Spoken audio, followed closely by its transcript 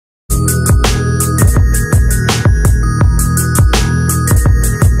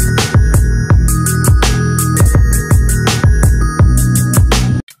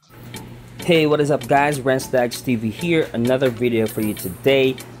Hey, what is up guys, Renz Dagz TV here, another video for you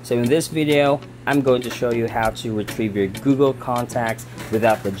today. So in this video, I'm going to show you how to retrieve your Google Contacts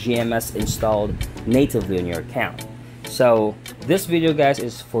without the GMS installed natively on your account. So this video guys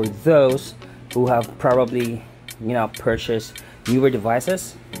is for those who have probably purchased newer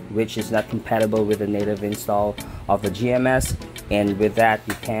devices which is not compatible with the native install of the GMS, and with that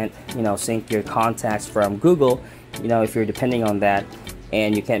you can't sync your contacts from Google if you're depending on that,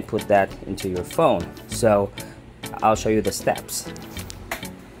 and you can't put that into your phone. So I'll show you the steps.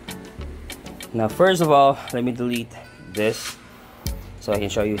 Now first of all, let me delete this so I can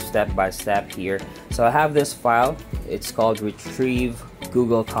show you step by step here. So I have this file, it's called retrieve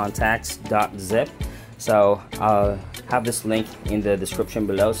Google Contacts.zip. So I'll have this link in the description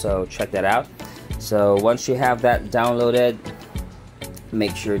below, so check that out. So once you have that downloaded,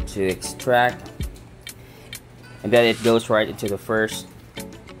 make sure to extract, and then it goes right into the first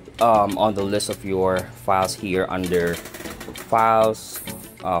on the list of your files here under files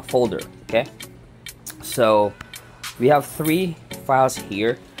folder. Okay, so we have 3 files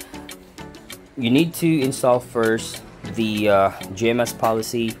here. You need to install first the GMS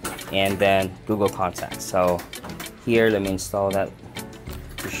policy and then Google Contacts. So here, let me install that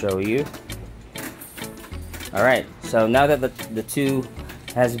to show you. Alright, so now that the 2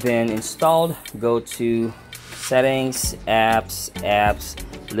 has been installed, go to settings, apps,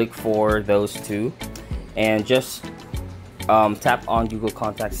 look for those 2, and just tap on Google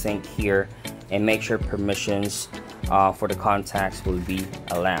Contact Sync here and make sure permissions for the contacts will be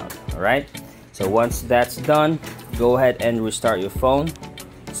allowed. Alright, so once that's done, go ahead and restart your phone.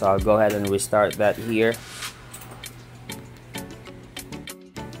 So I'll go ahead and restart that here.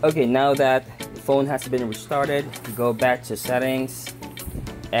 Okay, now that the phone has been restarted, go back to settings,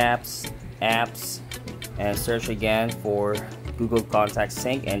 apps, and search again for Google Contact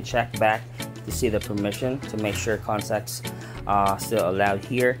Sync and check back to see the permission to make sure contacts are still allowed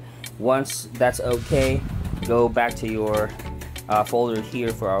here. Once that's okay, go back to your folder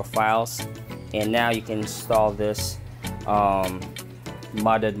here for our files, and now you can install this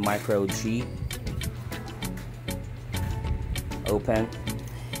modded micro G. Open,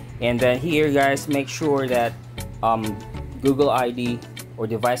 and then here guys, make sure that Google ID or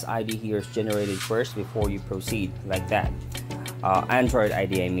device ID here is generated first before you proceed, like that. Android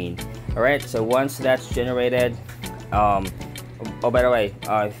ID I mean. Alright, so once that's generated, oh by the way,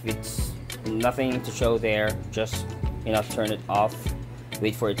 if it's nothing to show there, just turn it off,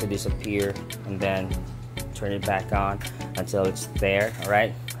 wait for it to disappear, and then turn it back on until it's there.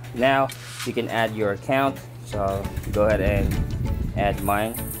 Alright, now you can add your account, so go ahead and add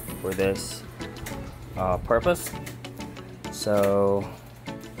mine for this purpose. So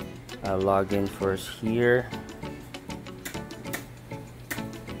I'll log in first here.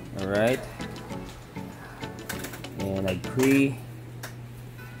 Alright, and agree.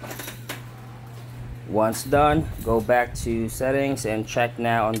 Once done, go back to settings and check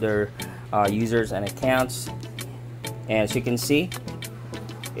now under users and accounts, and as you can see,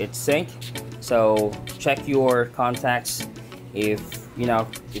 it's synced. So check your contacts. If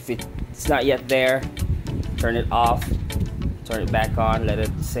it's not yet there, turn it off, turn it back on, let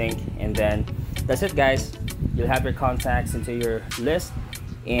it sync, and then that's it guys. You'll have your contacts into your list.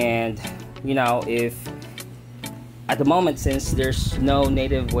 And if at the moment, since there's no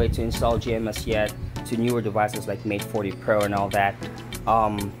native way to install GMS yet to newer devices like Mate 40 Pro and all that,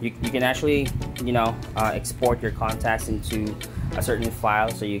 you can actually export your contacts into a certain file,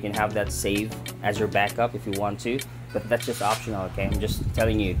 so you can have that saved as your backup if you want to, but that's just optional. Okay, I'm just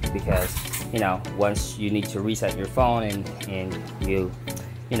telling you because once you need to reset your phone and you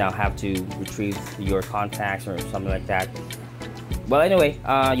have to retrieve your contacts or something like that. Well, anyway,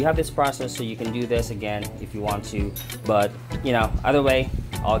 you have this process, so you can do this again if you want to, but either way,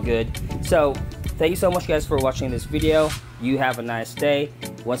 all good. So thank you so much guys for watching this video. You have a nice day.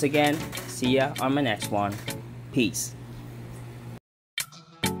 Once again, see ya on my next one. Peace.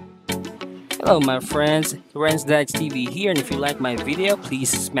 Hello my friends, Renz Dagz TV here, and if you like my video, please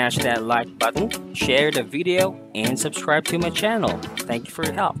smash that like button, share the video, and subscribe to my channel. Thank you for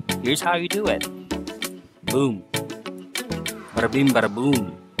your help. Here's how you do it. Boom. Bada bing bada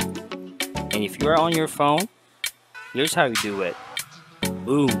boom. And if you are on your phone, here's how you do it.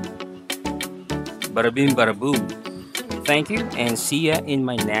 Boom. Bada bing bada boom. Thank you, and see ya in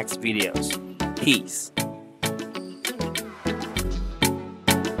my next videos. Peace.